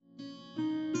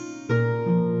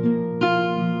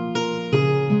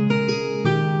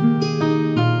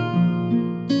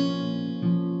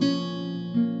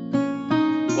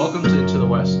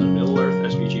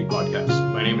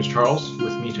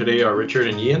today are Richard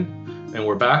and Ian, and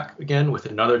we're back again with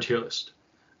another tier list.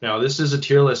 Now, this is a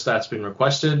tier list that's been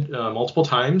requested multiple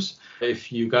times.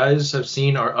 If you guys have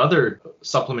seen our other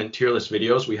supplement tier list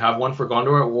videos, we have one for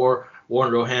Gondor at War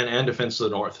and Rohan, and Defense of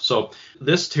the North. So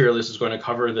this tier list is going to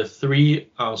cover the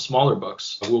three smaller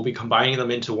books. We'll be combining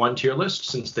them into one tier list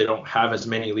since they don't have as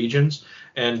many legions,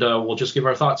 and we'll just give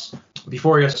our thoughts.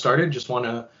 Before we get started, just want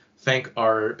to thank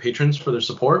our patrons for their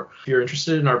support. If you're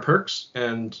interested in our perks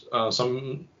and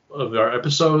some of our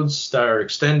episodes that are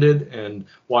extended and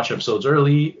watch episodes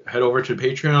early, head over to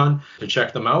Patreon to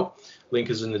check them out. Link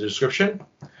is in the description.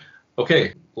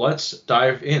 Okay, let's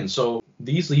dive in. So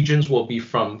these legions will be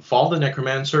from Fall of the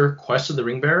Necromancer, Quest of the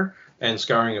Ringbearer, and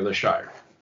Scouring of the Shire.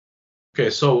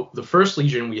 Okay, so the first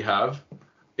legion we have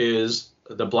is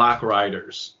the Black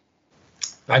Riders.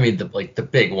 I mean, the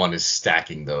big one is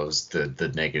stacking those.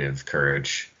 The negative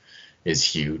courage is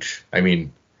huge. I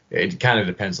mean, it kind of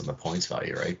depends on the points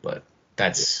value, right? But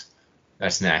that's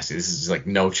nasty. This is like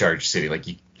no charge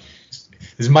city.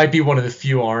 This might be one of the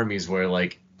few armies where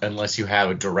unless you have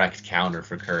a direct counter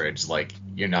for courage,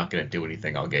 you're not gonna do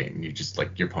anything all game. You just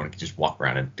your opponent can just walk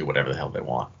around and do whatever the hell they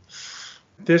want.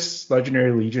 This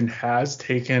legendary legion has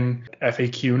taken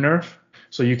FAQ nerf,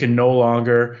 so you can no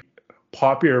longer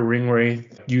pop your ring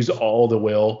wraith, use all the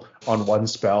will on one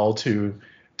spell to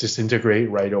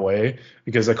disintegrate right away,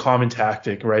 because a common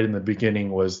tactic right in the beginning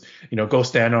was, go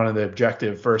stand on the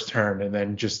objective first turn and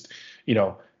then just,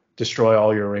 destroy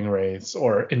all your ring wraiths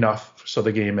or enough so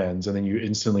the game ends, and then you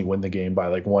instantly win the game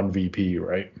by 1 VP,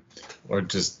 right? Or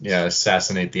just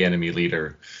assassinate the enemy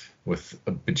leader with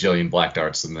a bajillion black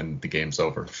darts and then the game's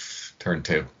over. Turn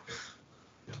 2.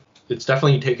 It's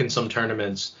definitely taken some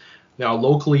tournaments. Now,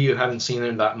 locally, you haven't seen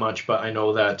it that much, but I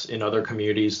know that in other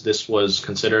communities, this was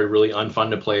considered really unfun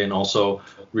to play and also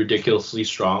ridiculously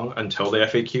strong until the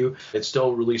FAQ. It's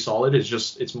still really solid.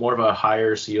 It's more of a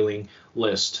higher ceiling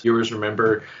list. Viewers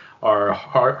remember our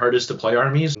hardest to play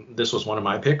armies. This was one of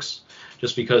my picks,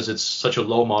 just because it's such a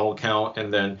low model count,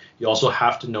 and then you also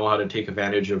have to know how to take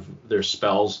advantage of their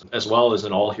spells, as well as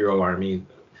an all-hero army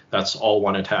that's all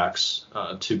one attacks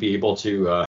to be able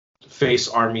to face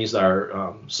armies that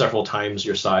are several times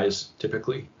your size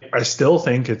typically. I still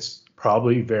think it's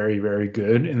probably very, very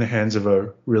good in the hands of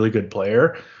a really good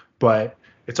player, but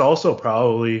it's also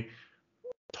probably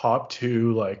top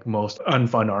 2 most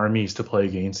unfun armies to play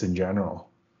against in general.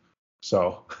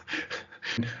 So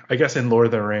I guess in Lord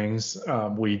of the Rings,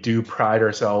 we do pride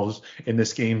ourselves in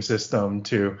this game system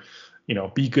to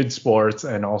be good sports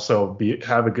and also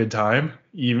have a good time,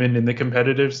 even in the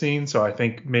competitive scene. So I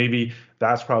think maybe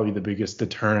that's probably the biggest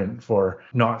deterrent for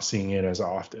not seeing it as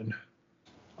often.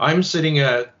 I'm sitting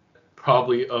at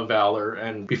probably a Valor,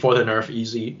 and before the nerf,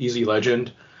 easy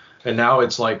legend. And now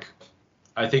it's I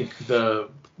think the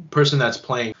person that's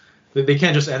playing, they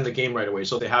can't just end the game right away.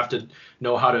 So they have to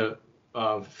know how to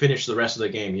finish the rest of the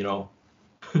game,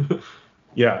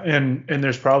 Yeah, and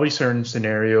there's probably certain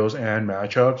scenarios and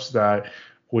matchups that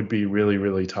would be really,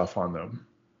 really tough on them.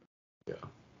 Yeah.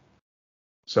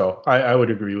 So I would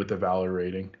agree with the Valor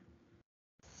rating.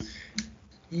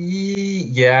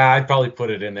 Yeah, I'd probably put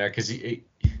it in there because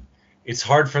it's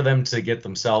hard for them to get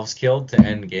themselves killed to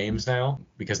end games now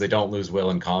because they don't lose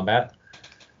will in combat.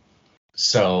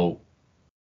 So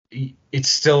it's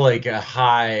still a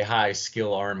high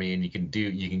skill army, and you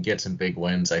can get some big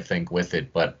wins, I think, with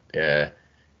it, but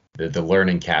the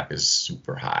learning cap is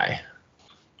super high.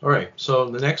 All right, so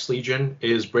the next legion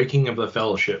is Breaking of the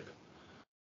Fellowship.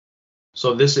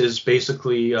 So this is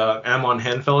basically Amon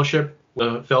Hen Fellowship,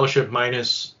 the Fellowship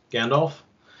minus Gandalf,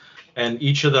 and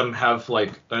each of them have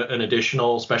an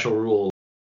additional special rule.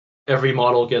 Every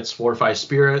model gets 4 or 5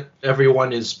 spirit.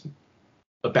 Everyone is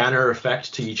a banner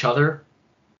effect to each other.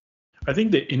 I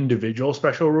think the individual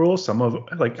special rules, some of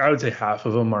I would say half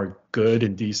of them are good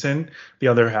and decent. The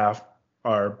other half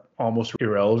are almost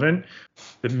irrelevant.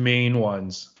 The main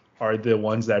ones are the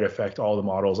ones that affect all the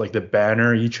models, the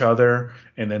banner each other,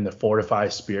 and then the 4 to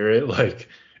 5 spirit.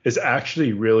 It's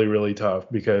actually really, really tough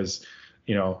because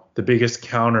the biggest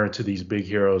counter to these big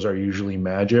heroes are usually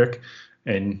magic,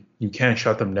 and you can't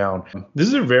shut them down. This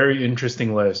is a very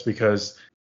interesting list because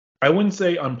I wouldn't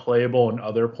say unplayable in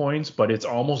other points, but it's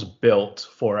almost built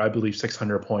for, I believe,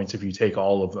 600 points if you take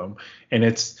all of them. And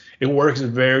it works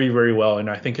very, very well, and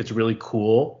I think it's really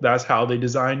cool. That's how they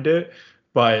designed it.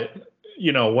 But,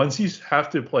 once you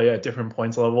have to play at different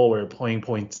points level where you're playing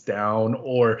points down,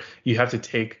 or you have to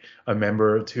take a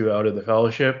member or 2 out of the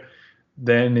Fellowship,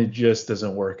 then it just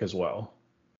doesn't work as well.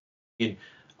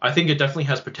 I think it definitely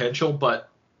has potential, but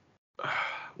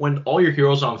when all your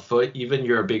heroes are on foot, even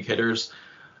your big hitters,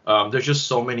 There's just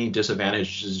so many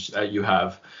disadvantages that you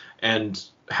have, and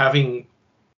having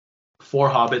 4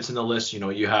 hobbits in the list,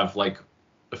 you have like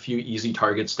a few easy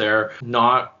targets there.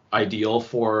 Not ideal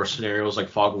for scenarios like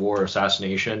fog of war or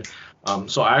assassination.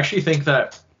 So I actually think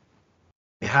that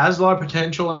it has a lot of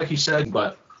potential, like you said,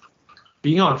 but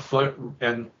being on foot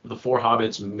and the 4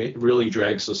 hobbits really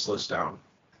drags this list down.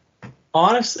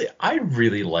 Honestly, I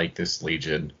really like this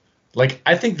Legion. Like,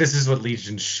 I think this is what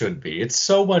Legion should be. It's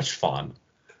so much fun.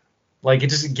 Like, it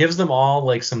just gives them all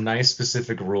like some nice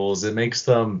specific rules. It makes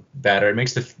them better. It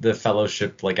makes the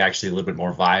fellowship like actually a little bit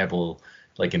more viable,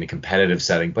 like in a competitive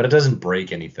setting. But it doesn't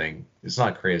break anything. It's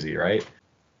not crazy, right?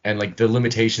 And like the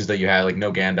limitations that you have, like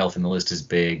no Gandalf in the list is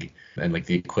big, and like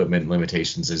the equipment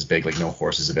limitations is big, like no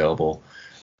horses available.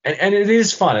 And it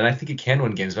is fun, and I think it can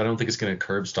win games, but I don't think it's going to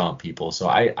curb stomp people. So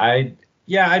I'd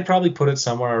probably put it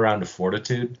somewhere around a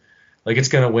fortitude. Like it's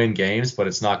going to win games, but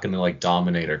it's not going to like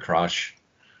dominate or crush.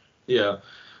 Yeah,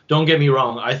 don't get me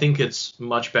wrong. I think it's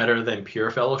much better than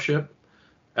pure fellowship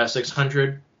at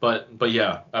 600, but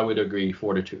yeah, I would agree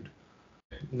fortitude.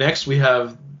 Next we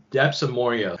have Depths of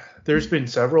Moria. There's been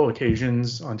several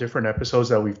occasions on different episodes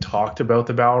that we've talked about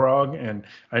the Balrog, and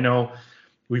I know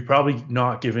we've probably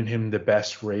not given him the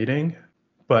best rating,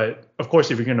 but of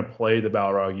course, if you're going to play the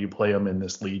Balrog, you play him in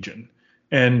this Legion.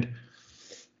 And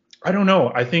I don't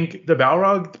know. I think the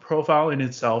Balrog profile in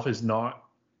itself is not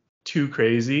too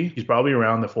crazy. He's probably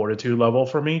around the fortitude level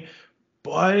for me,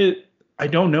 but I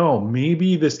don't know.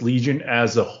 Maybe this Legion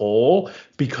as a whole,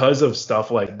 because of stuff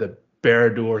like the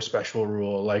Barad-dûr special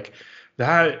rule, like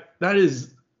that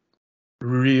is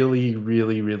really,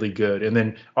 really, really good. And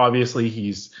then obviously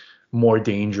he's more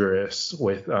dangerous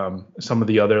with some of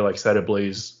the other like Set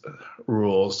Ablaze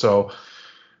rules. So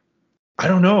I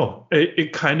don't know.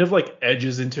 It kind of like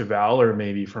edges into Valor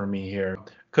maybe for me here,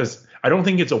 because I don't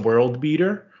think it's a world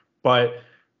beater, but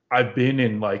I've been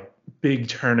in like big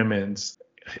tournaments,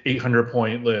 800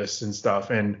 point lists and stuff,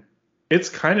 and it's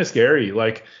kind of scary.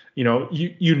 Like, you know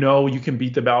you can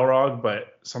beat the Balrog,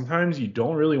 but sometimes you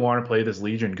don't really want to play this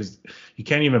Legion because you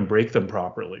can't even break them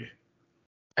properly.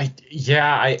 I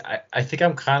think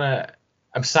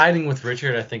I'm siding with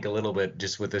Richard, I think, a little bit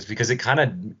just with this, because it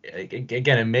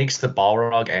makes the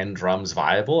Balrog and drums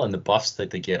viable, and the buffs that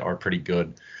they get are pretty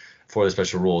good for the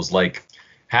special rules. Like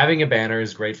having a banner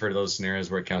is great for those scenarios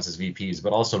where it counts as VPs,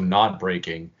 but also not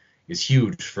breaking is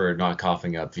huge for not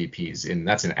coughing up VPs, and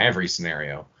that's in every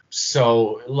scenario.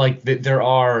 So like there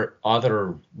are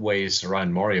other ways to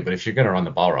run Moria, but if you're gonna run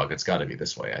the Balrog, it's got to be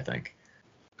this way, I think.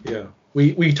 Yeah,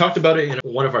 we talked about it in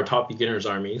one of our top beginners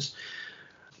armies.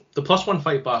 The +1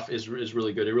 fight buff is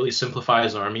really good. It really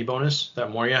simplifies the army bonus that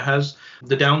Moria has.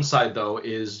 The downside, though,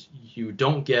 is you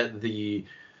don't get a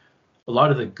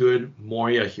lot of the good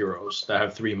Moria heroes that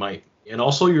have 3 might. And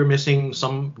also you're missing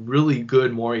some really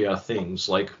good Moria things,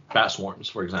 like Bat Swarms,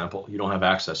 for example. You don't have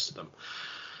access to them.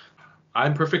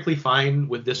 I'm perfectly fine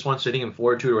with this one sitting in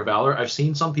Fortitude or Valor. I've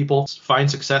seen some people find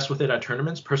success with it at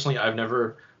tournaments. Personally, I've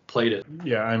never played it.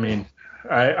 Yeah, I mean,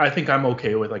 I think I'm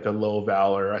okay with like a low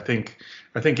Valor. I think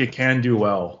it can do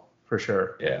well for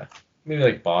sure. Yeah, maybe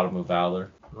like bottom of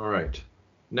Valor. All right.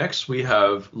 Next we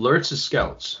have Lurtz's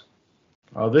Scouts.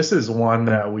 This is one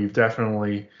that we've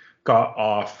definitely got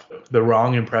off the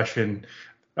wrong impression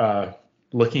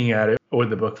looking at it when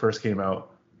the book first came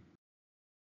out.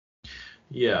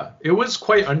 Yeah, it was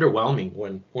quite underwhelming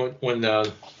when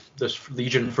this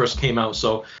Legion first came out.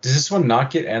 So does this one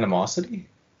not get animosity?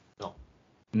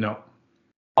 No.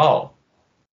 Oh.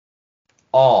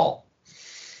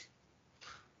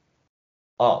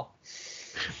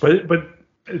 But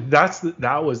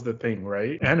that was the thing,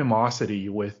 right? Animosity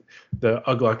with the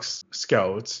Uglux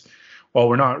Scouts. Well,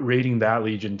 we're not rating that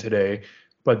Legion today,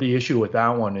 but the issue with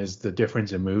that one is the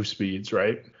difference in move speeds,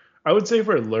 right? I would say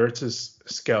for Lurtz's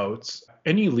Scouts,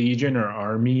 any Legion or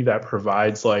army that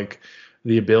provides like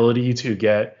the ability to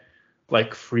get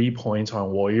like free points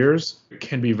on warriors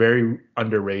can be very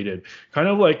underrated. Kind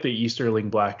of like the Easterling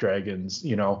Black Dragons,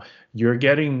 you're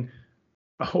getting,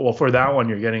 well, for that one,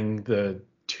 you're getting the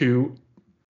two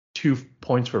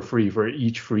points for free for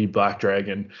each free Black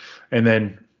Dragon. And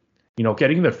then,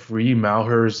 getting the free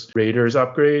Malhur's Raiders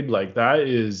upgrade, like that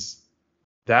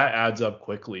adds up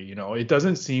quickly. It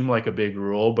doesn't seem like a big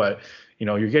rule, but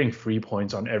you're getting free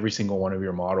points on every single one of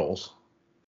your models.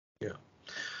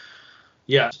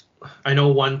 Yeah. I know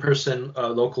one person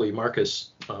locally,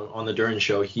 Marcus, on the Durin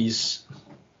show. I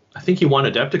think he won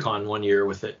Adepticon one year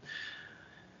with it.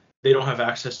 They don't have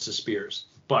access to spears,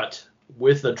 but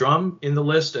with the drum in the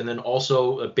list and then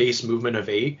also a base movement of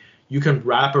 8, you can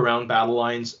wrap around battle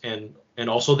lines, and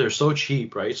also they're so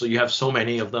cheap, right? So you have so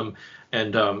many of them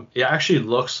and it actually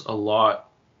looks a lot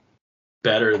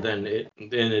better than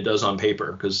it does on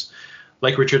paper. Because,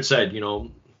 like Richard said,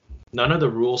 none of the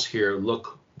rules here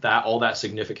look all that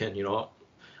significant.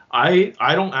 I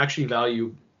don't actually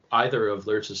value either of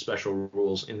Lurtz's special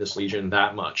rules in this Legion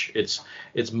that much. It's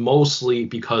mostly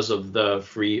because of the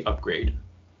free upgrade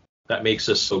that makes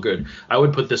this so good. I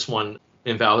would put this one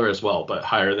in Valor as well, but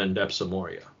higher than Depths of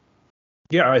Moria.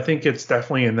 Yeah, I think it's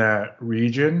definitely in that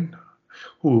region.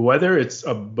 Whether it's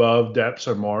above Depths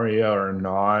or Moria or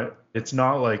not, it's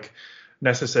not like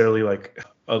necessarily like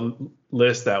a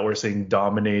list that we're seeing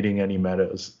dominating any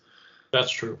metas.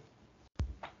 That's true.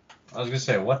 I was gonna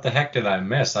say, what the heck did I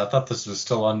miss? I thought this was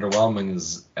still underwhelming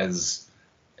as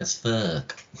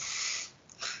fuck.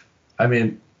 I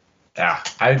mean, yeah,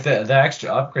 the extra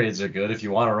upgrades are good. If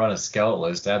you want to run a scout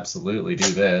list, absolutely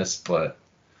do this. But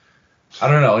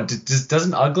I don't know.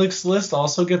 Doesn't Uglik's list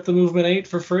also get the movement 8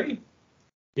 for free?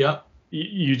 Yeah.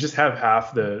 You just have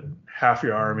half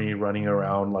your army running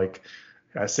around like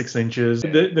at 6 inches.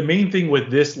 The main thing with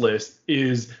this list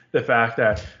is the fact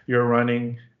that you're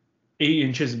running 8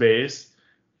 inches base.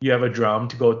 You have a drum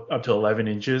to go up to 11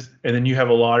 inches, and then you have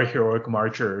a lot of heroic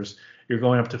marchers. You're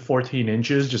going up to 14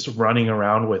 inches, just running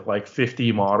around with like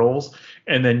 50 models.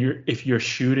 And then if you're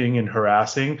shooting and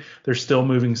harassing, they're still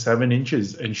moving 7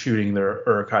 inches and shooting their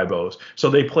Uruk-hai bows. So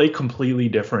they play completely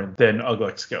different than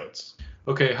Uglik scouts.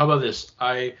 Okay, how about this?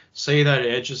 I say that it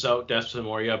edges out Depths of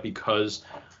Moria because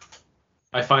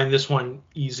I find this one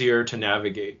easier to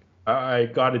navigate. I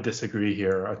gotta disagree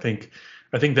here. I think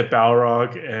that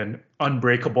Balrog and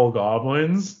Unbreakable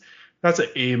Goblins, that's an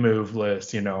A move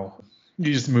list. You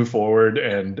just move forward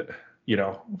and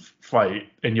fight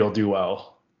and you'll do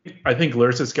well. I think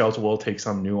Lursa scouts will take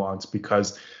some nuance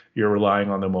because you're relying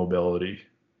on the mobility.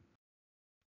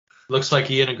 Looks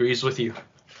like Ian agrees with you.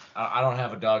 I don't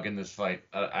have a dog in this fight.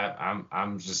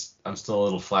 I'm still a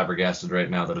little flabbergasted right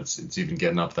now that it's even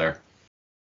getting up there.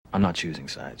 I'm not choosing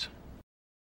sides.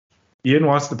 Ian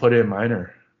wants to put it in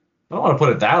minor. I don't want to put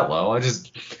it that low.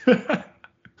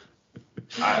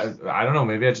 I don't know.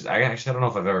 Maybe I actually don't know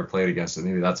if I've ever played against it.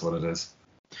 Maybe that's what it is.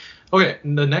 Okay,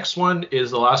 the next one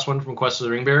is the last one from Quest of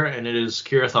the Ringbearer, and it is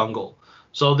Kirith Ungol.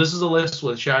 So this is a list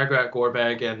with Shagrat,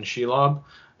 Gorbag, and Shelob,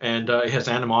 and it has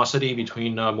animosity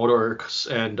between Mordor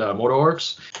Orcs and Mordor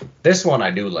Orcs. This one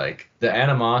I do like. The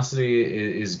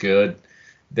animosity is good.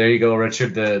 There you go,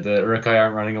 Richard. The Uruk-hai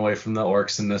aren't running away from the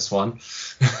Orcs in this one.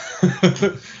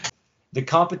 The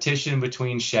competition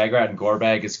between Shagrat and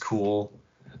Gorbag is cool.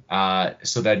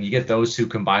 So that you get those two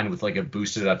combined with like a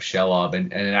boosted up Shelob,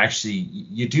 and actually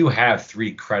you do have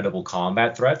 3 credible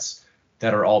combat threats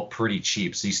that are all pretty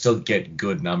cheap. So you still get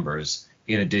good numbers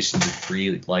in addition to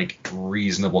 3 like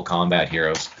reasonable combat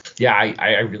heroes. Yeah,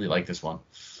 I really like this one.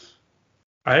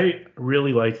 I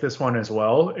really like this one as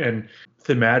well, and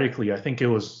thematically, I think it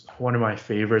was one of my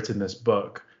favorites in this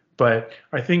book. But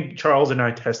I think Charles and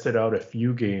I tested out a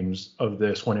few games of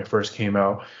this when it first came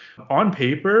out. On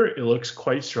paper, it looks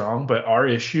quite strong, but our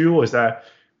issue was that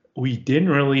we didn't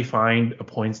really find a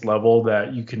points level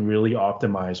that you can really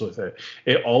optimize with it.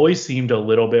 It always seemed a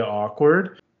little bit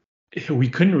awkward. We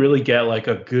couldn't really get like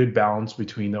a good balance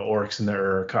between the Orcs and the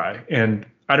Uruk-hai. And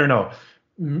I don't know,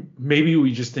 maybe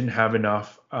we just didn't have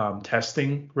enough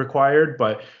testing required,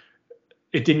 but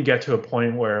it didn't get to a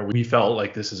point where we felt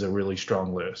like this is a really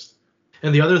strong list.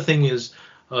 And the other thing is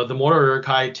the Mordor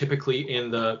Uruk-hai typically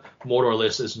in the Mordor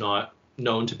list is not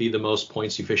known to be the most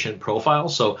points efficient profile.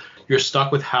 So you're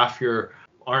stuck with half your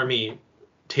army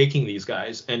taking these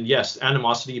guys. And yes,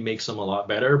 animosity makes them a lot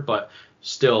better, but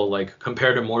still, like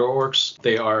compared to Mordor Orcs,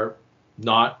 they are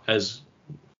not as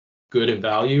good in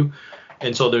value.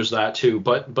 And so there's that too.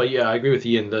 But yeah, I agree with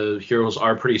Ian. The heroes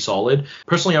are pretty solid.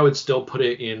 Personally, I would still put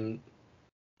it in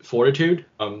Fortitude,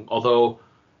 although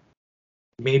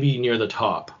maybe near the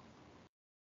top.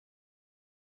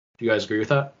 Do you guys agree with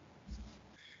that?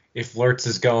 If Lurtz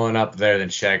is going up there, then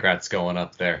Shagrat's going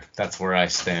up there. That's where I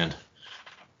stand.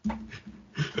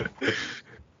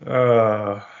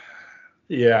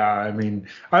 Yeah, I mean,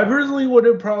 I personally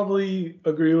would probably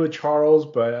agree with Charles,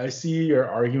 but I see your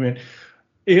argument.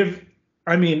 It's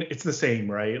the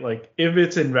same, right? Like, if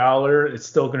it's in Valor, it's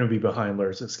still going to be behind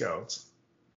Lurtz's Scouts,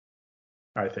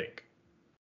 I think.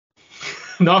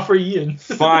 Not for Ian.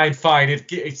 Fine.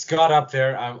 It's got up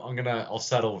there. I'll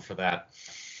settle for that.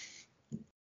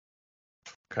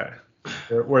 Okay.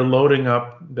 We're loading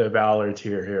up the Valor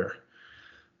tier here.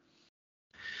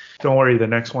 Don't worry, the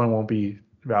next one won't be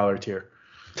Valor tier.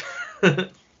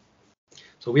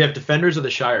 So we have Defenders of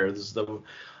the Shire. This is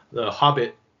the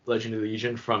Hobbit Legend of the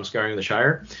Legion from Scouring the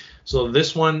Shire. So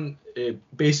this one,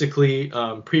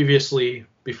 previously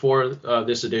before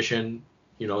this edition,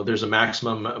 there's a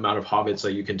maximum amount of hobbits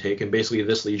that you can take, and basically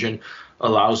this legion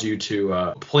allows you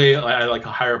to play at like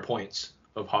a higher points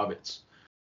of hobbits.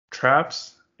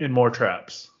 Traps and more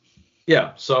traps.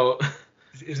 Yeah, so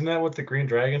isn't that what the Green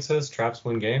Dragon says? Traps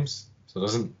win games. So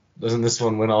doesn't this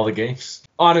one win all the games?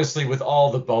 Honestly, with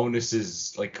all the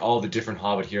bonuses, like all the different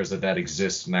Hobbit heroes that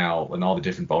exist now, and all the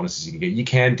different bonuses you can get, you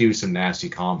can do some nasty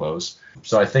combos.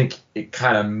 So I think it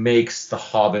kind of makes the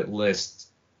Hobbit list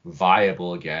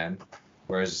viable again.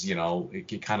 Whereas,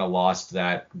 it kind of lost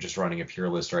that just running a pure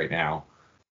list right now.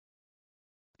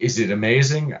 Is it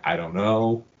amazing? I don't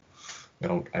know.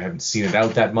 I haven't seen it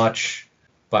out that much.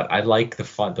 But I like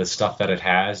the stuff that it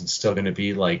has. It's still going to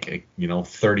be like,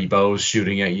 30 bows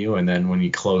shooting at you, and then when you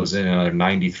close in another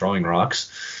 90 throwing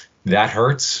rocks, that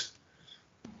hurts.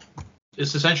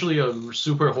 It's essentially a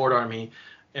super horde army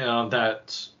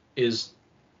that is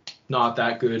not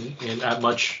that good at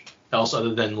much else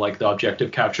other than like the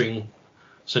objective capturing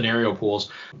scenario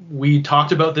pools. We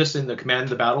talked about this in the Command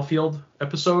the Battlefield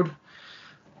episode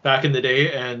back in the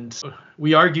day, and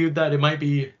we argued that it might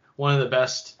be one of the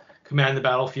best Command the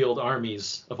Battlefield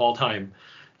armies of all time,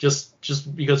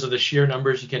 just because of the sheer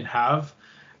numbers you can have,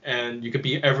 and you could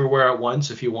be everywhere at once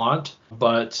if you want,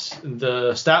 but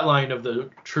the stat line of the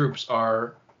troops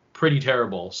are pretty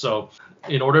terrible. So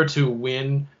in order to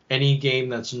win any game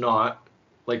that's not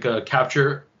like a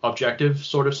capture objective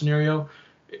sort of scenario,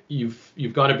 you've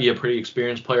got to be a pretty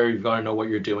experienced player. You've got to know what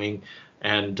you're doing,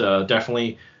 and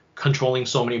definitely controlling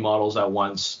so many models at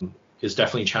once is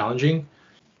definitely challenging.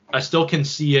 I still can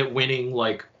see it winning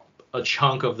like a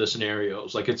chunk of the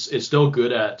scenarios. Like it's still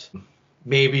good at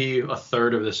maybe a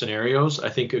third of the scenarios. I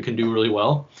think it can do really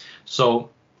well. So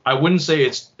I wouldn't say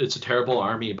it's a terrible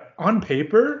army. On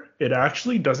paper, it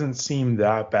actually doesn't seem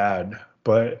that bad,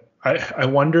 but I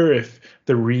wonder if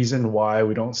the reason why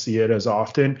we don't see it as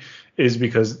often is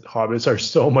because hobbits are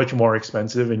so much more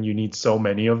expensive and you need so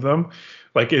many of them.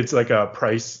 Like it's like a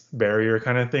price barrier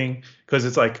kind of thing, because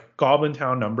it's like Goblin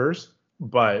Town numbers,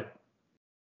 but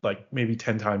like maybe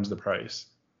 10 times the price.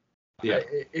 Yeah,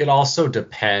 it also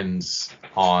depends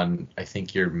on, I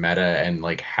think, your meta and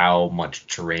like how much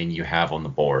terrain you have on the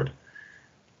board.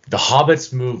 The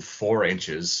hobbits move 4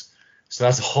 inches, so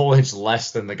that's a whole inch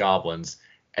less than the goblins,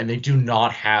 and they do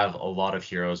not have a lot of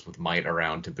heroes with might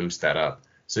around to boost that up.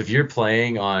 So if you're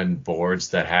playing on boards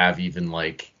that have even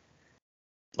like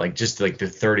just like the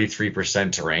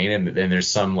 33% terrain, and then there's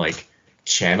some like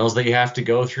channels that you have to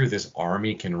go through, this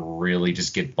army can really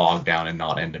just get bogged down and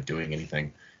not end up doing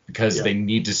anything, because they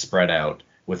need to spread out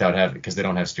because they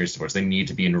don't have spear supports. They need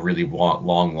to be in really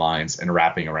long lines and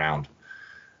wrapping around.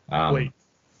 Wait,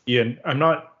 Ian, I'm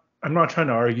not trying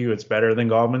to argue it's better than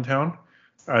Goblin Town.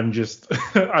 I'm just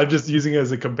using it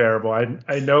as a comparable.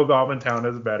 I know Goblin Town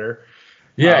is better.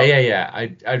 Yeah.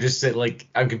 I just said like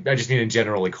I just mean in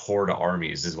general like horde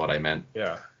armies is what I meant.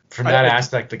 Yeah. From that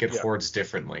aspect, like it hordes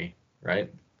differently,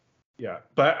 right? Yeah,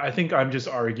 but I think I'm just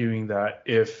arguing that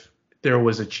if there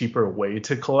was a cheaper way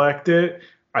to collect it,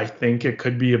 I think it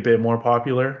could be a bit more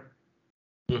popular.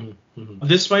 Mm-hmm. Mm-hmm.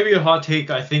 This might be a hot take.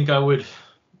 I think I would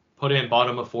put it in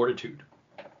bottom of Fortitude.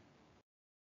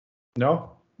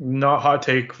 No, not hot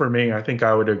take for me. I think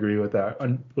I would agree with that.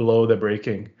 Below the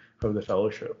breaking of the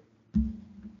Fellowship.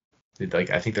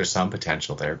 Like I think there's some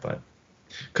potential there, but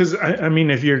because I mean,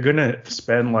 if you're gonna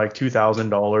spend like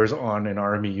 $2,000 on an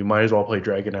army, you might as well play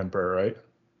Dragon Emperor, right?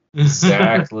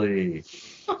 Exactly.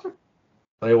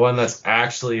 Play one that's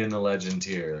actually in the legend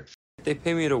tier. They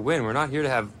pay me to win. We're not here to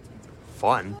have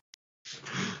fun.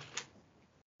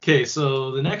 Okay,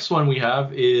 so the next one we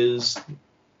have is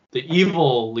the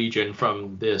Evil Legion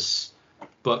from this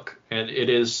book, and it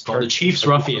is called the Chief's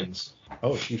Ruffians.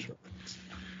 Oh, Chief's Ruffians.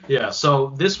 Yeah,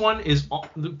 so this one is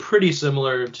pretty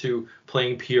similar to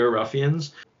playing pure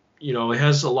Ruffians. It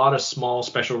has a lot of small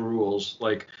special rules,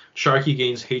 like Sharky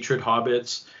gains hatred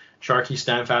hobbits, Sharky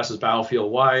stand fast as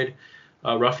battlefield wide,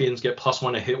 Ruffians get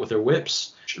 +1 to hit with their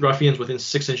whips, Ruffians within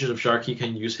 6 inches of Sharky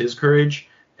can use his courage,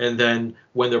 and then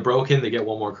when they're broken, they get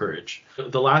 1 more courage.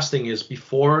 The last thing is,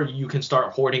 before you can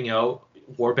start hoarding out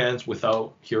warbands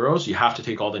without heroes, you have to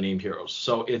take all the named heroes.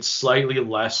 So it's slightly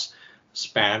less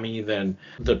spammy than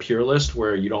the pure list,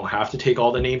 where you don't have to take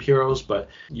all the named heroes, but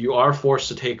you are forced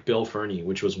to take Bill Fernie,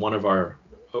 which was one of our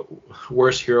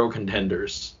worst hero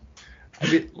contenders. I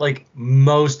mean, like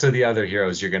most of the other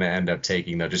heroes you're going to end up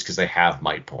taking, though, just because they have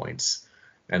might points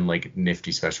and like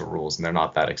nifty special rules, and they're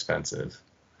not that expensive.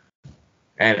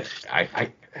 And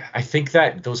I think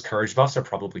that those courage buffs are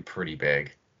probably pretty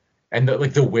big, and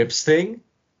the whips thing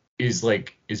is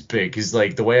big, because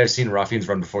like the way I've seen Ruffians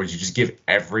run before is you just give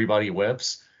everybody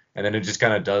whips, and then it just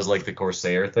kind of does like the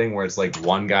Corsair thing where it's like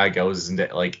one guy goes into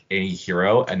like any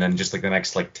hero, and then just like the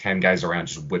next like 10 guys around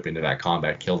just whip into that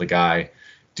combat, kill the guy,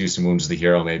 do some wounds to the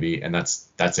hero maybe, and that's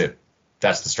it.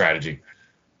 That's the strategy.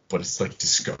 But it's like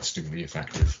disgustingly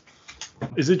effective.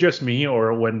 Is it just me,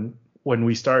 or when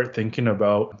we start thinking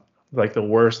about like the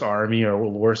worst army or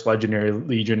worst legendary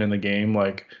legion in the game,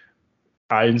 like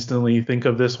I instantly think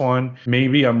of this one.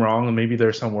 Maybe I'm wrong, and maybe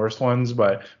there's some worse ones,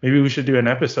 but maybe we should do an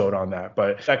episode on that.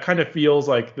 But that kind of feels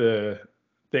like the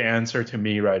answer to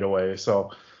me right away.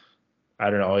 So I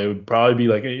don't know. It would probably be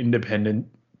like an independent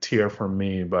tier for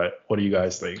me. But what do you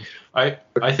guys think? I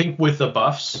think with the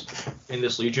buffs in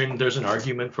this legion, there's an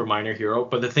argument for minor hero.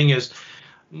 But the thing is,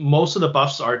 most of the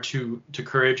buffs are to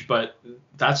courage, but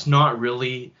that's not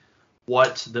really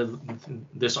what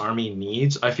this army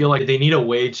needs. I feel like they need a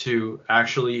way to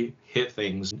actually hit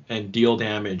things and deal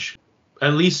damage.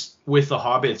 At least with the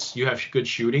hobbits, you have good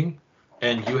shooting,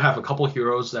 and you have a couple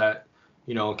heroes that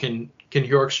can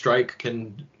heroic strike,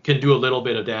 can do a little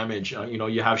bit of damage.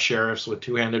 You have sheriffs with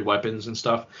two-handed weapons and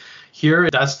stuff. Here,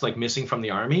 that's like missing from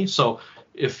the army, so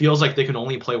it feels like they can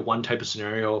only play one type of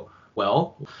scenario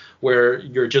well, where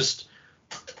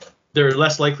they're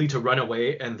less likely to run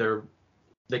away, and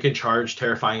they can charge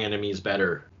terrifying enemies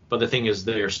better. But the thing is,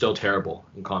 they are still terrible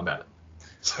in combat.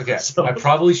 Okay, so I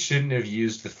probably shouldn't have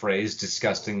used the phrase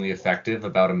disgustingly effective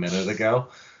about a minute ago.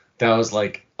 That was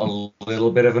like a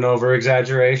little bit of an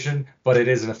over-exaggeration, but it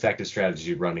is an effective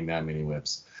strategy running that many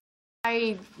whips.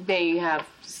 I may have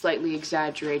slightly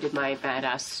exaggerated my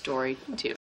badass story,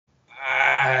 too.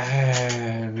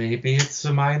 Maybe it's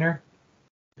a minor.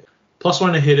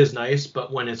 +1 to hit is nice,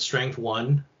 but when it's strength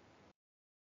 1...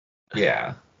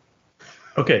 Yeah.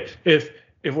 Okay, if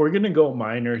we're gonna go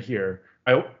minor here,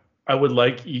 I would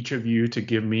like each of you to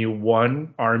give me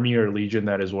one army or legion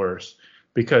that is worse.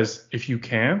 Because if you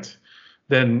can't,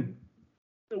 then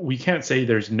we can't say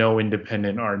there's no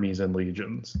independent armies and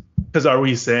legions. Because are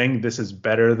we saying this is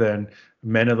better than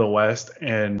Men of the West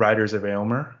and Riders of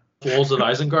Aylmer? Wolves of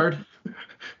Isengard?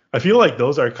 I feel like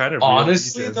those are kind of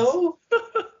honestly legions. though.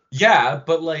 Yeah,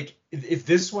 but like if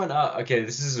this went up, okay,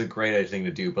 this is a great thing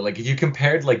to do. But like if you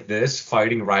compared like this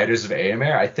fighting Riders of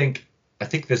Aylmer, I think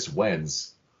this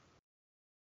wins.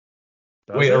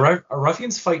 Wait, are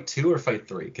Ruffians fight 2 or fight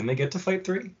 3? Can they get to fight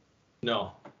 3?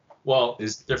 No. Well,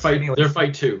 they're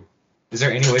fight 2. Is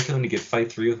there any way for them to get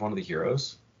fight 3 with one of the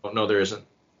heroes? Oh, no, there isn't.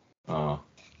 Oh.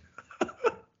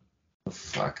 Oh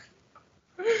fuck.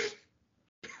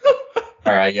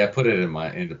 All right, yeah, put it in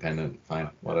my independent. Fine,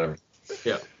 whatever.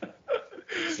 Yeah.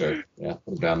 Sure. Yeah,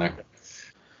 put it down there.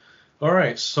 All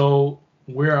right, so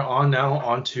we're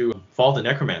on to Fall of the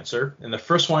Necromancer, and the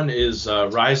first one is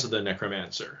Rise of the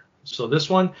Necromancer. So this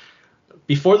one,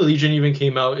 before the Legion even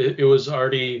came out, it was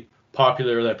already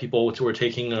popular that people were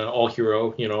taking an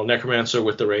all-hero, Necromancer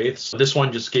with the Wraiths. This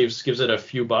one just gives it a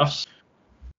few buffs.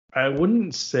 I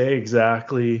wouldn't say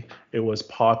exactly it was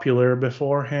popular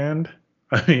beforehand.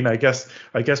 I mean, I guess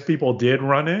people did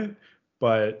run it,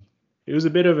 but it was a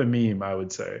bit of a meme, I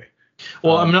would say.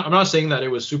 Well, I'm not saying that it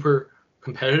was super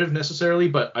competitive necessarily,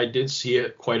 but I did see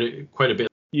it quite a bit.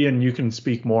 Ian, you can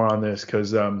speak more on this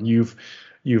because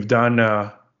you've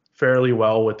done fairly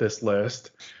well with this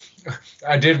list.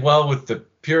 I did well with the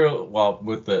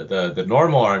the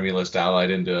normal army list allied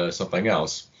into something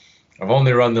else. I've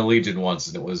only run the Legion once,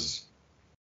 and it was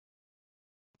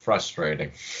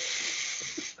frustrating.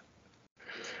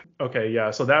 Okay, yeah.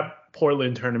 So that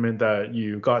Portland tournament that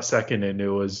you got second in, it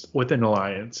was with an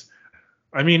alliance.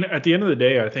 I mean, at the end of the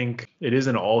day, I think it is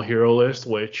an all-hero list,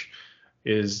 which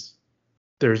is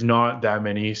there's not that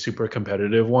many super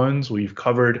competitive ones. We've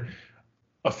covered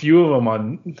a few of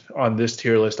them on this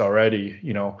tier list already,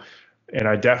 and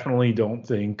I definitely don't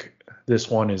think this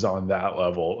one is on that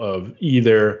level of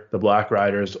either the Black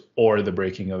Riders or the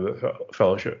Breaking of the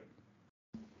Fellowship.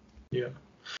 Yeah.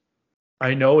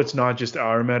 I know it's not just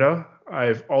our meta.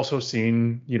 I've also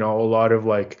seen, a lot of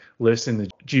like lists in the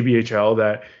GBHL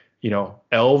that,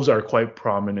 elves are quite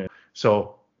prominent.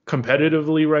 So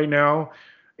competitively right now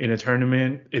in a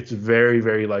tournament, it's very,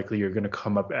 very likely you're going to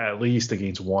come up at least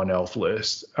against one elf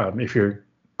list if you're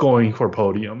going for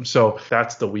podium. So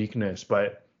that's the weakness,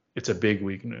 but it's a big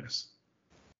weakness.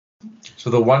 So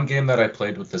the one game that I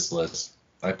played with this list,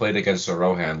 I played against a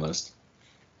Rohan list,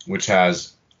 which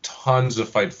has tons of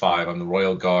fight 5 on the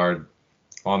Royal Guard,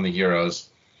 on the heroes,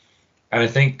 and I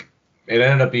think it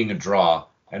ended up being a draw.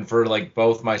 And for like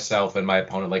both myself and my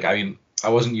opponent, like I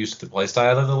wasn't used to the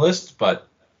playstyle of the list, but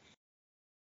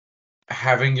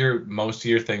having most of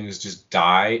your things just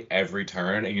die every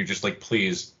turn, and you're just like,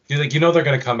 please, they're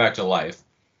gonna come back to life.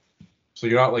 So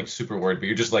you're not like super worried, but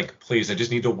you're just like, please, I just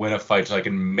need to win a fight so I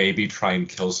can maybe try and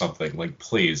kill something. Like,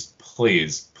 please,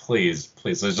 please, please,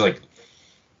 please. So it's like,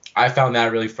 I found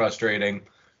that really frustrating.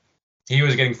 He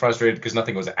was getting frustrated because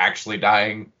nothing was actually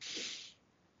dying.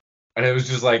 And it was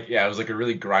just like, yeah, it was like a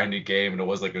really grindy game, and it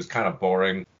was kind of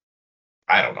boring.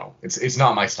 I don't know. It's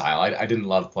not my style. I didn't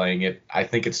love playing it. I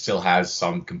think it still has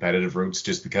some competitive roots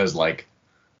just because, like,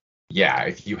 yeah,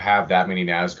 if you have that many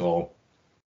Nazgul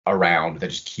around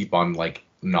that just keep on, like,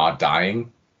 not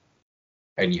dying,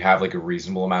 and you have, like, a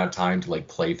reasonable amount of time to, like,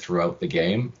 play out the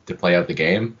game,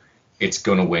 it's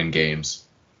going to win games.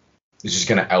 It's just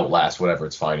going to outlast whatever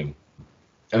it's fighting.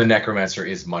 And the Necromancer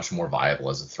is much more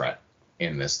viable as a threat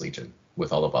in this Legion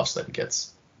with all the buffs that it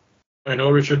gets. I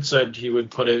know Richard said he would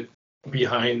put it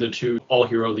behind the two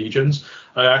all-hero Legions.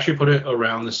 I actually put it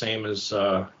around the same as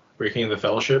Breaking the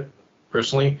Fellowship,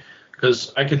 personally,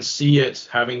 because I can see it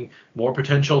having more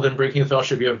potential than Breaking the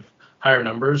Fellowship. You have higher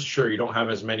numbers. Sure, you don't have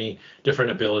as many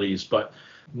different abilities, but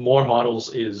more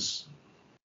models is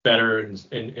better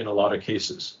in a lot of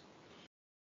cases.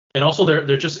 And also,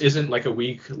 there just isn't like a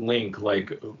weak link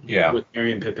like with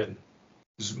Merry and Pippin.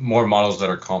 There's more models that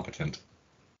are competent.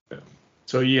 Yeah.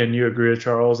 So Ian, you agree with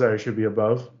Charles that it should be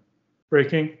above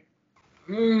Breaking?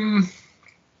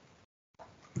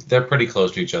 They're pretty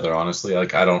close to each other, honestly.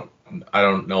 Like I don't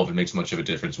know if it makes much of a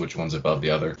difference which one's above the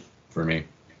other for me.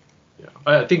 Yeah,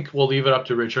 I think we'll leave it up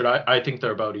to Richard. I think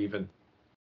they're about even.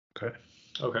 Okay.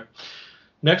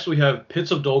 Next we have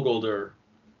Pits of Dol Guldur.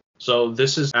 So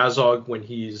this is Azog when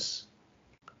he's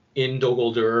in Dol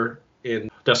Guldur in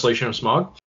Desolation of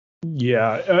Smog.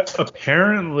 Yeah,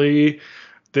 apparently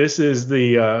this is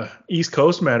the East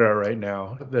Coast meta right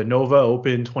now. The Nova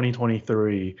Open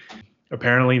 2023.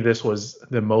 Apparently this was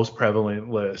the most prevalent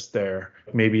list there.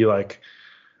 Maybe like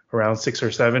around 6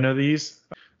 or 7 of these.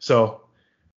 So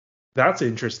that's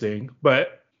interesting.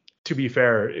 But to be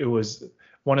fair, it was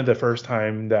one of the first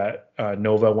time that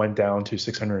Nova went down to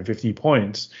 650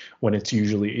 points when it's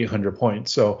usually 800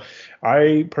 points. So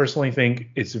I personally think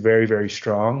it's very, very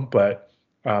strong, but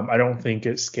I don't think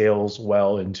it scales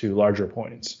well into larger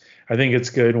points. I think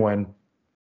it's good when,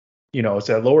 it's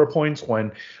at lower points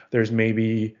when there's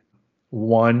maybe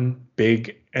one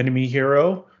big enemy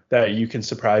hero that you can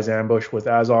surprise ambush with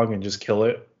Azog and just kill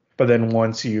it. But then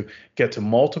once you get to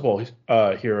multiple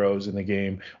heroes in the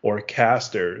game or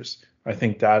casters, I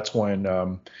think that's when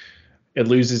it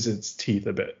loses its teeth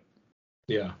a bit.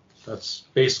 Yeah, that's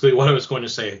basically what I was going to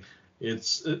say.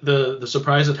 It's the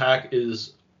surprise attack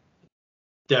is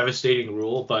devastating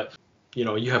rule, but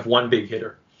you have one big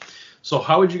hitter. So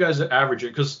how would you guys average it?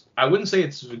 Because I wouldn't say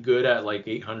it's good at like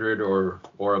 800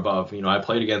 or above. I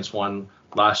played against one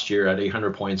last year at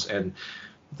 800 points, and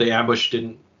the ambush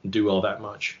didn't do all that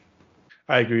much.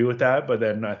 I agree with that, but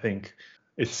then I think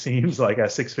it seems like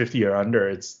at 650 or under,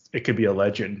 it could be a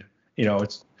legend.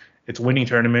 It's winning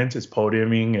tournaments, it's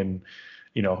podiuming, and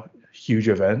huge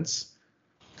events.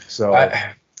 So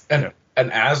an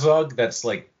Azog that's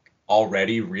like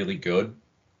already really good,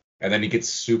 and then he gets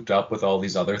souped up with all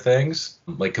these other things.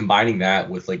 Like combining that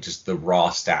with like just the raw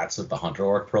stats of the Hunter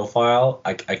Orc profile,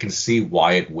 I can see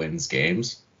why it wins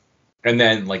games. And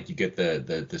then like you get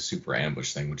the super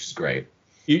ambush thing, which is great.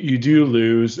 You do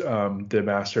lose the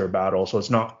Master of Battle, so it's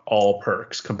not all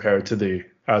perks compared to the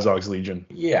Azog's Legion.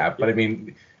 Yeah, but I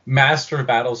mean, Master of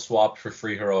Battle swapped for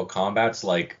free hero combats,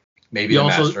 like maybe the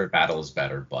Master of Battle is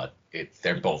better, but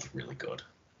they're both really good.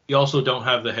 You also don't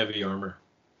have the heavy armor.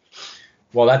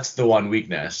 Well, that's the one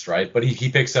weakness, right? But he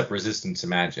picks up resistance to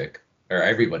magic, or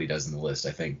everybody does in the list,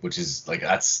 I think, which is like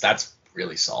that's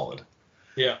really solid.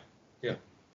 Yeah.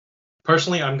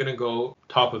 Personally, I'm gonna go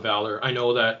top of Valor. I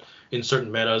know that in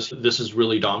certain metas, this is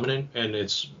really dominant, and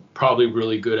it's probably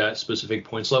really good at specific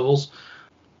points levels.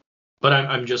 But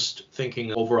I'm just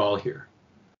thinking overall here.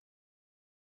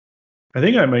 I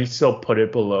think I might still put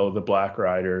it below the Black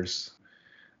Riders.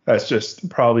 That's just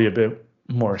probably a bit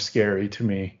more scary to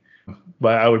me.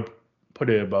 But I would put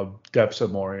it above Depths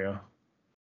of Moria.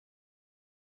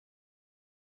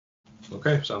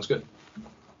 Okay, sounds good.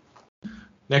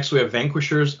 Next, we have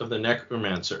Vanquishers of the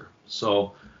Necromancer.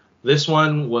 So this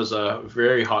one was a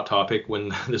very hot topic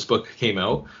when this book came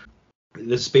out.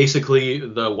 It's basically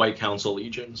the White Council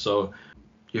Legion. So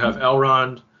you have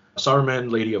Elrond,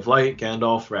 Saruman, Lady of Light,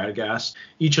 Gandalf, Radagast.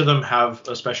 Each of them have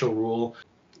a special rule.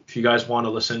 If you guys want to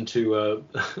listen to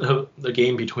the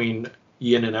game between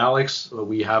Ian and Alex,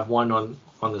 we have one on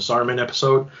the Saruman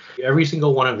episode. Every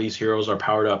single one of these heroes are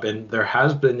powered up, and there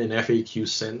has been an FAQ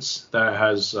since that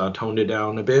has toned it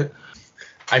down a bit.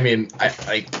 I mean, I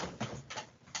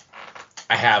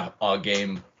have a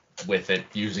game with it,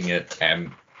 using it,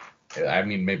 and I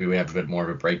mean, maybe we have a bit more of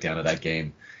a breakdown of that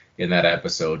game in that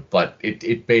episode, but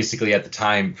it basically at the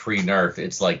time pre-nerf,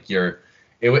 it's like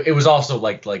it was also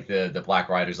like the Black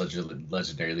Riders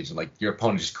Legendary Legion, like your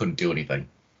opponent just couldn't do anything.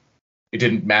 It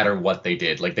didn't matter what they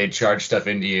did. Like they'd charge stuff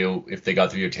into you. If they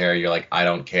got through your terror, you're like, I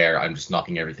don't care. I'm just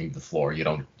knocking everything to the floor.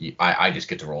 I just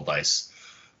get to roll dice.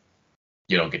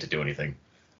 You don't get to do anything.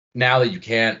 Now that you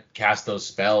can't cast those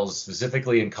spells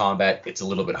specifically in combat, it's a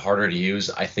little bit harder to use,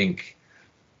 I think.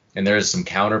 And there is some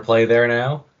counterplay there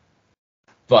now,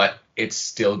 but it's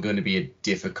still going to be a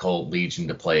difficult Legion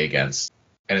to play against,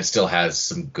 and it still has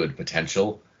some good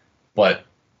potential. But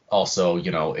also,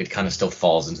 it kind of still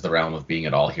falls into the realm of being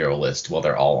an all-hero list while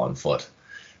they're all on foot.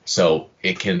 So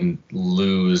it can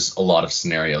lose a lot of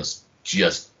scenarios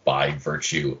just by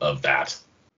virtue of that.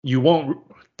 You won't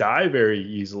die very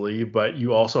easily, but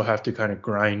you also have to kind of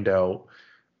grind out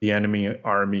the enemy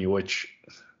army, which,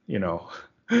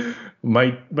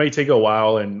 might take a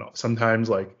while. And sometimes,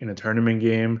 like in a tournament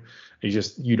game,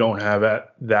 you don't have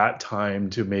that time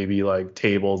to maybe like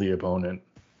table the opponent.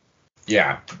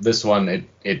 Yeah, this one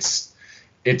it's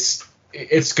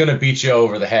gonna beat you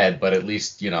over the head, but at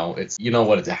least it's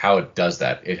how it does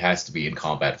that. It has to be in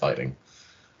combat fighting.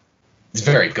 It's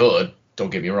very good. Don't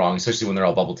get me wrong, especially when they're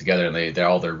all bubbled together and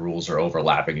all their rules are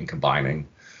overlapping and combining.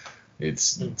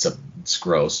 It's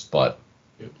gross, but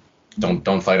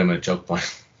don't fight them at a choke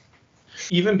point.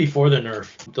 Even before the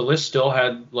nerf, the list still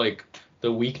had like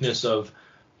the weakness of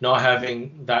not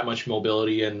having that much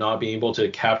mobility and not being able to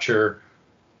capture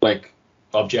like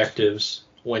objectives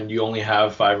when you only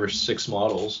have 5 or 6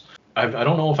 models. I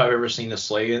don't know if I've ever seen a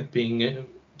sleigh being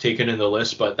taken in the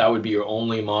list, but that would be your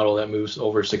only model that moves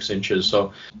over 6 inches.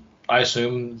 So I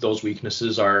assume those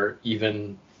weaknesses are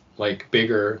even like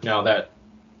bigger now that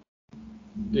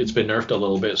it's been nerfed a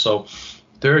little bit. So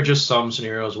there are just some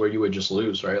scenarios where you would just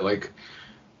lose, right? Like,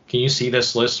 can you see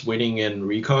this list winning in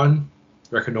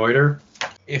Reconnoiter?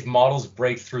 If models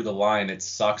break through the line, it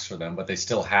sucks for them, but they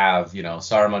still have,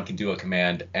 Saruman can do a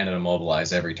command and an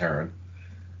immobilize every turn.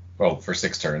 Well, for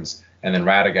 6 turns. And then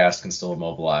Radagast can still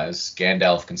immobilize.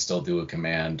 Gandalf can still do a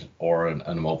command or an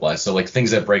immobilize. So, like,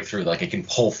 things that break through, like, it can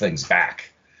pull things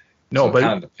back. No, so it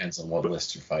kind of depends on what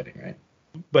list you're fighting, right?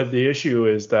 But the issue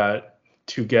is that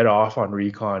to get off on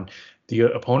Recon, the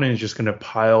opponent is just going to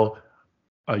pile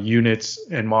units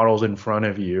and models in front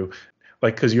of you.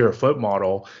 Like, because you're a foot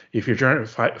model, if you're trying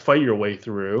to fight your way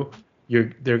through,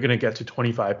 they're going to get to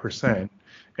 25%,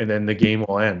 and then the game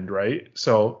will end, right?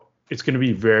 So it's going to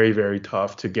be very, very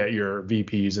tough to get your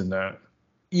VPs in that.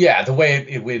 Yeah, the way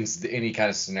it wins any kind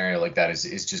of scenario like that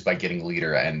is just by getting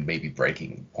leader and maybe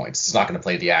breaking points. It's not going to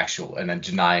play the actual and then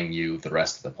denying you the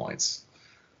rest of the points.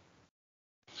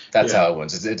 That's how it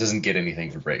wins. It doesn't get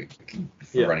anything for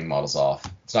running models off.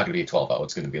 It's not going to be a 12-0.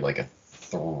 It's going to be like a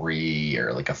 3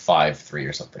 or like a 5-3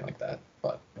 or something like that.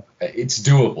 But it's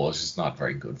doable. It's just not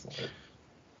very good for it.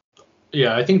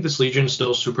 Yeah, I think this Legion is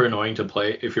still super annoying to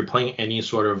play if you're playing any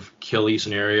sort of killy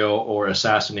scenario or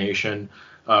assassination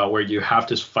where you have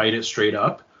to fight it straight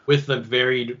up. With the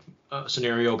varied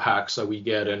scenario packs that we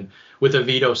get and with a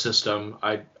veto system,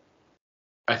 I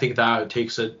think that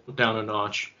takes it down a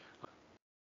notch.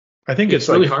 I think it's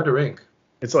really hard to rank.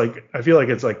 It's like, I feel like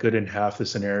it's like good in half the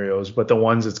scenarios, but the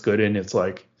ones it's good in, it's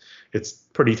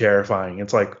pretty terrifying.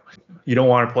 It's like you don't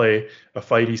want to play a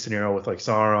fighty scenario with like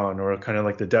Sauron or kind of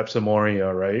like the Depths of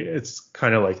Moria, right? It's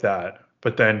kind of like that.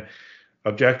 But then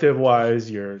objective wise,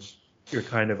 you're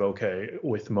kind of okay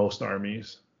with most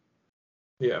armies.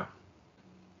 Yeah.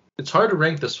 It's hard to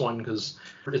rank this one because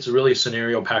it's really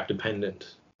scenario pack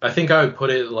dependent. I think I would put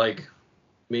it like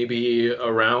maybe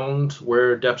around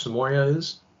where Depths of Moria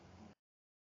is.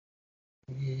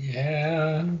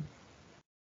 Yeah.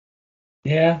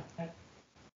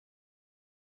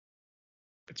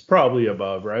 It's probably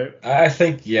above, right? I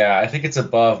think it's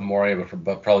above Moria,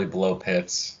 but probably below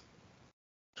Pits.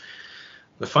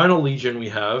 The final Legion we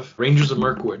have, Rangers of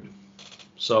Mirkwood.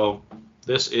 So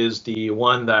this is the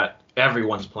one that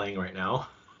everyone's playing right now.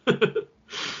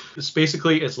 It's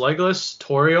Legolas,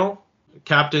 Toriel,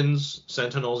 Captains,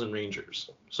 Sentinels, and Rangers.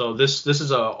 So this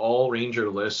is a all Ranger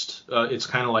list. It's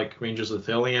kind of like Rangers of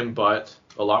Thelian, but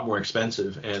a lot more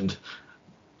expensive, and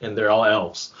they're all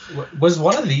elves. Was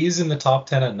one of these in the top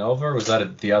 10 at Nova, or was that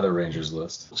at the other Rangers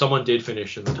list? Someone did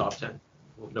finish in the top 10,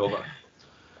 Nova.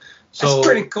 So that's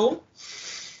pretty cool.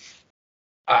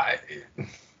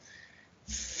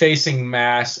 Facing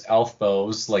mass elf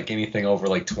bows, like anything over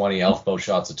like 20 elf bow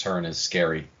shots a turn is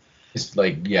scary. It's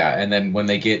like, yeah, and then when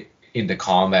they get into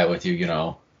combat with you,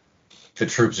 the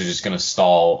troops are just going to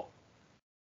stall,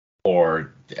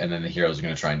 and then the heroes are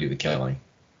going to try and do the killing.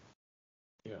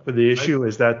 Yeah. But the issue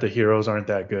is that the heroes aren't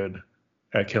that good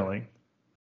at killing.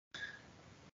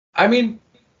 I mean,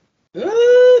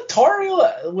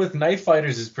 Toriel with knife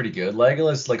fighters is pretty good.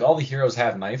 Legolas, like all the heroes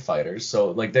have knife fighters,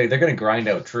 so like they're gonna grind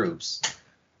out troops.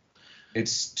 It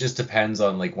just depends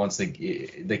on like once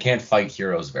they can't fight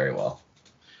heroes very well.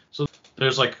 So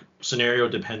there's like scenario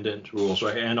dependent rules,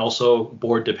 right? And also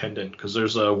board dependent, because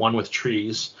there's a one with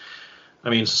trees. I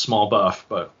mean, it's a small buff,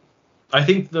 but I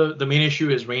think the main issue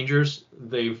is Rangers.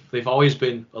 They've always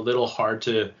been a little hard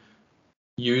to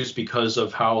use because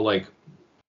of how like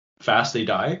fast they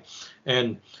die,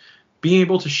 and being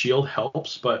able to shield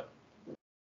helps, but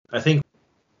I think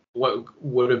what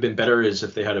would have been better is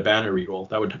if they had a banner reroll.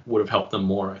 That would have helped them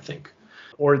more, I think.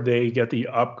 Or they get the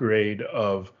upgrade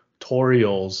of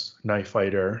Toriel's knife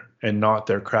fighter and not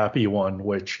their crappy one,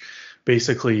 which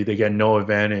basically they get no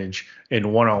advantage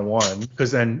in one-on-one,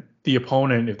 because then the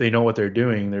opponent, if they know what they're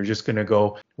doing, they're just going to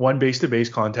go one base-to-base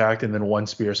contact and then one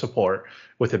spear support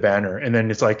with a banner. And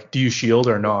then it's like, do you shield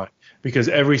or not? Because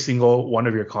every single one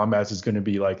of your combats is going to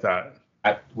be like that.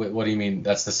 What do you mean?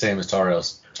 That's the same as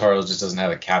Toriel's. Toriel's just doesn't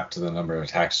have a cap to the number of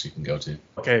attacks you can go to.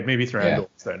 Okay, maybe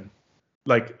Thranduil's then.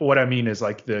 Like, what I mean is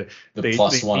like they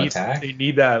 +1 attack. They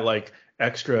need that like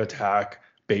extra attack,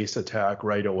 base attack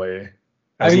right away,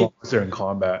 as long as they're in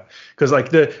combat. Because like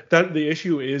the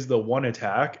issue is the one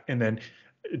attack, and then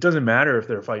it doesn't matter if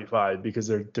they're fight 5 because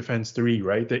they're defense 3,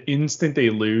 right? The instant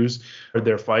they lose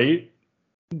their fight,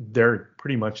 they're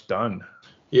pretty much done.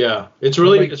 Yeah, it's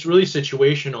really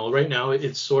situational. Right now,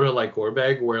 it's sort of like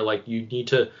Gorbag, where like you need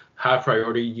to have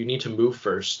priority. You need to move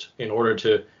first in order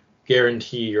to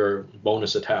guarantee your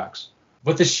bonus attacks.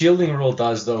 What the shielding rule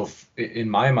does, though, in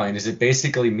my mind, is it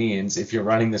basically means if you're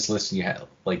running this list and you have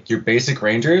like your basic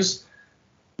rangers,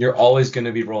 you're always going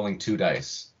to be rolling 2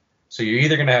 dice. So you're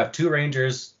either going to have 2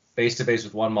 rangers face to face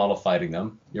with 1 model fighting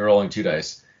them. You're rolling 2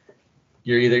 dice.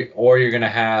 You're going to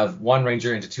have 1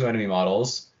 ranger into 2 enemy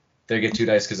models. They get 2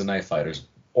 dice because of knife fighters.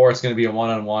 Or it's going to be a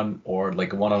 1-on-1 or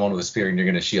like a 1-on-1 with a spear, and you're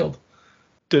going to shield.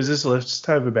 Does this list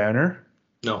have a banner?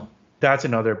 No. That's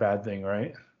another bad thing,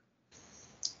 right?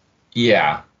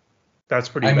 Yeah. That's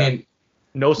pretty bad. I mean,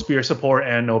 no spear support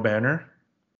and no banner.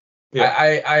 Yeah.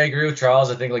 I agree with Charles.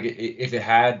 I think like if it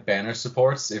had banner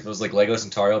supports, if it was like Legolas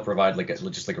and Toriel provide like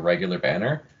just like a regular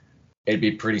banner, it'd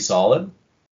be pretty solid.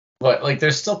 But like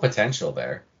there's still potential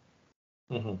there.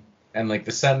 Mm-hmm. And like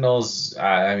the Sentinels,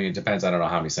 I mean, it depends. I don't know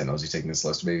how many Sentinels you take in this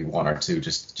list. Maybe 1 or 2,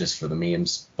 just for the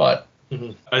memes. But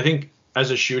I think as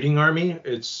a shooting army,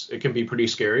 it can be pretty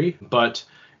scary. But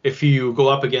if you go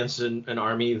up against an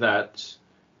army that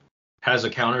has a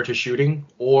counter to shooting,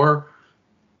 or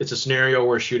it's a scenario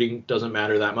where shooting doesn't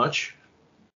matter that much,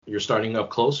 you're starting up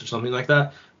close or something like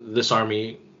that, this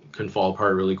army can fall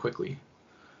apart really quickly.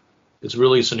 It's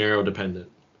really scenario dependent.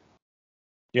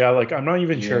 Yeah, like I'm not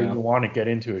even sure you want to get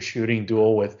into a shooting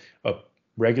duel with a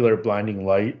regular blinding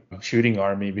light shooting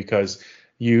army, because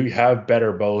you have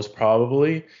better bows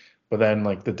probably, but then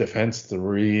like the defense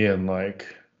 3 and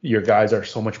like your guys are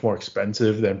so much more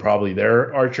expensive than probably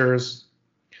their archers.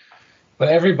 But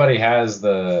everybody has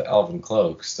the Elven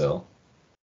Cloak still.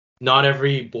 Not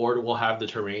every board will have the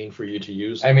terrain for you to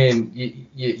use. I mean,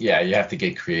 you have to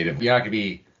get creative. You're not going to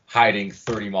be hiding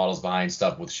 30 models behind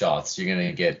stuff with shots. You're going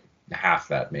to get half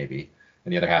that maybe,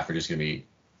 and the other half are just going to be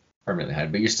permanently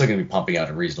hidden. But you're still going to be pumping out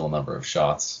a reasonable number of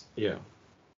shots. Yeah.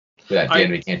 That the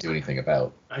enemy can't do anything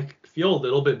about. I feel a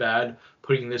little bit bad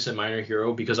putting this in Minor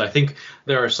Hero, because I think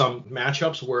there are some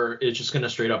matchups where it's just going to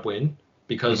straight up win.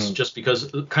 Because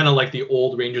kind of like the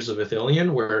old Rangers of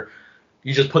Ithilien, where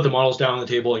you just put the models down on the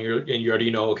table and you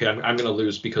already know, okay, I'm going to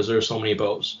lose because there are so many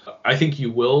bows. I think you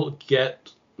will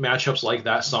get matchups like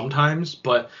that sometimes,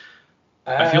 but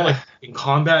I feel like in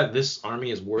combat, this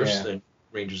army is worse than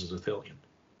Rangers of Ithilien.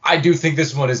 I do think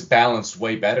this one is balanced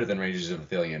way better than Rangers of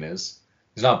Ithilien is.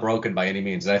 It's not broken by any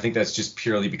means, and I think that's just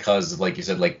purely because of, like you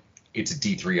said, like it's a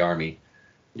D3 army.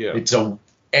 Yeah. It's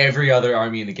every other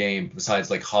army in the game, besides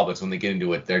like hobbits, when they get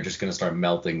into it, they're just going to start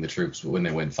melting the troops when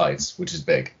they win fights, which is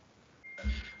big.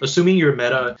 Assuming your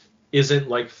meta isn't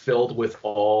like filled with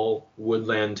all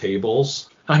woodland tables,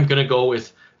 I'm going to go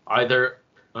with either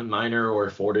a minor or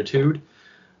a fortitude.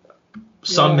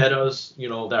 Some metas,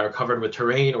 that are covered with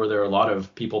terrain, or there are a lot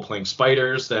of people playing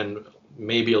spiders, then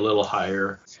maybe a little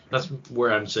higher. That's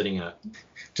where I'm sitting at.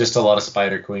 Just a lot of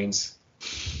spider queens.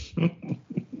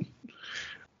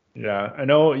 Yeah, I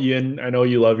know, Ian. I know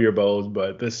you love your bows,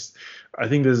 but I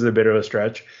think this is a bit of a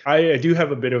stretch. I do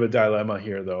have a bit of a dilemma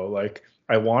here, though. Like,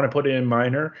 I want to put it in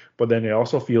minor, but then it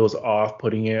also feels off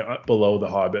putting it below the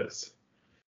hobbits.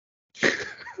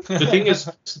 The thing is,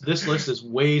 this list is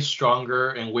way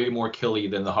stronger and way more killy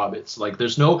than the Hobbits. Like,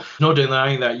 there's no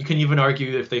denying that. You can even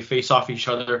argue if they face off each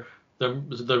other,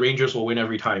 the Rangers will win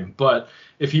every time. But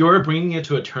if you're bringing it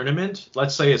to a tournament,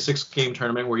 let's say a 6-game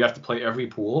tournament where you have to play every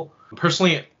pool,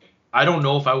 personally, I don't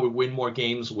know if I would win more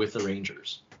games with the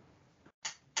Rangers.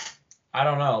 I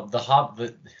don't know.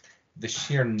 The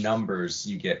sheer numbers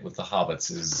you get with the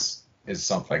Hobbits is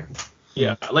something.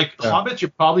 Yeah, like Hobbits,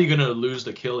 you're probably gonna lose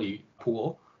the killy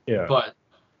pool. Yeah. But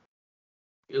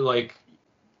like,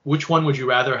 which one would you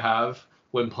rather have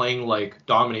when playing like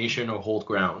domination or hold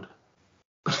ground?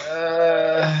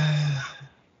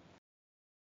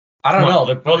 I don't know.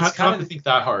 You don't have to think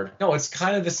that hard. No, it's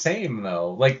kind of the same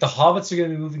though. Like the Hobbits are going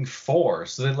to be moving 4,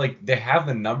 so they have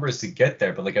the numbers to get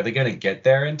there. But like, are they going to get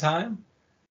there in time?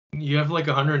 You have like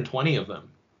 120 of them.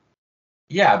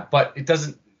 Yeah, but it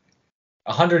doesn't.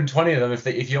 120 of them.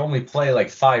 If you only play like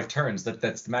 5 turns,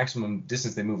 that's the maximum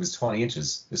distance they move is 20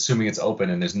 inches, assuming it's open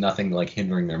and there's nothing like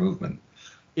hindering their movement.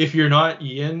 If you're not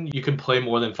Ian, you can play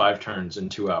more than 5 turns in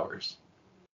 2 hours.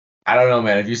 I don't know,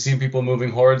 man. Have you seen people moving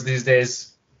hordes these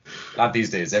days? Not these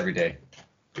days, every day.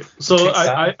 So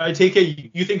I take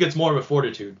it you think it's more of a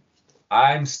fortitude.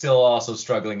 I'm still also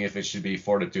struggling if it should be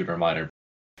fortitude or minor.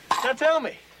 Now tell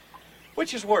me,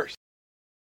 which is worse?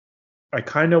 I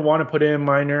kind of want to put it in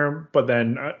minor, but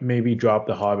then maybe drop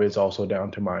the Hobbits also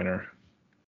down to minor.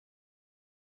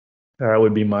 That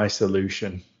would be my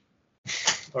solution.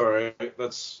 All right,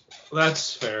 that's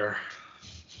fair.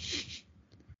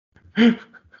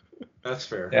 That's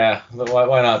fair. Yeah,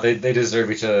 why not? They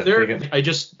deserve each other.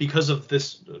 Because of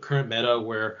this current meta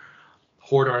where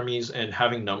horde armies and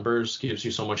having numbers gives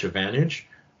you so much advantage,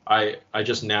 I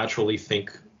just naturally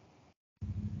think,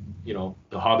 the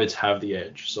Hobbits have the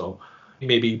edge. So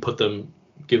maybe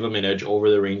give them an edge over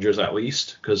the Rangers at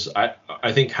least, because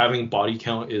I think having body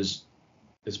count is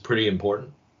pretty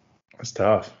important. That's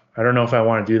tough. I don't know if I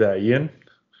want to do that, Ian.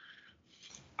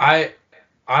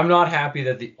 I'm not happy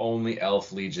that the only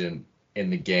Elf Legion in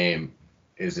the game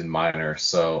is in minor,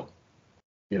 so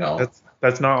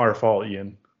that's not our fault,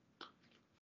 Ian.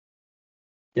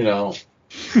 I don't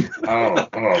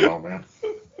know, man.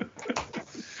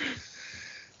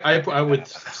 I would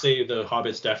say the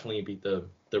Hobbits definitely beat the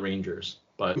Rangers,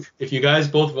 but if you guys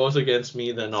both vote against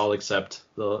me, then I'll accept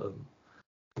the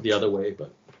other way.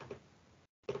 But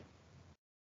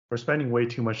we're spending way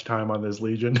too much time on this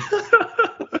Legion.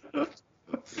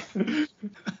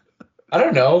 I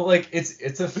don't know, like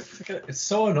it's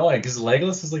so annoying because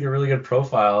Legolas is like a really good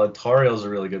profile and Tauriel's a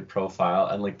really good profile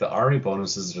and like the army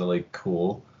bonuses are like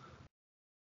cool,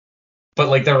 but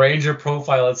like the Ranger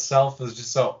profile itself is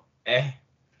just so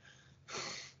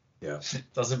Yeah, it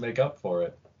doesn't make up for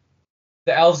it.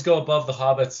 The Elves go above the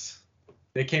Hobbits.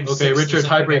 They came. Okay, Richard,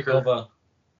 tiebreaker.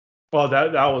 Well,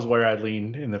 that was where I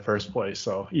leaned in the first place,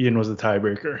 so Ian was the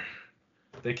tiebreaker.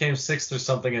 They came 6th or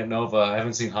something at Nova. I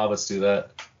haven't seen Hobbits do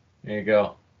that. There you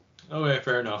go. Okay,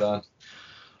 fair enough. Done.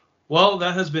 Well,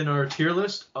 that has been our tier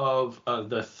list of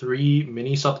the 3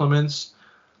 mini supplements.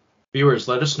 Viewers,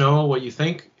 let us know what you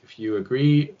think, if you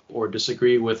agree or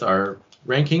disagree with our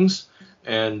rankings.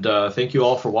 And thank you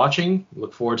all for watching.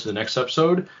 Look forward to the next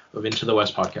episode of Into the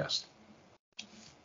West podcast.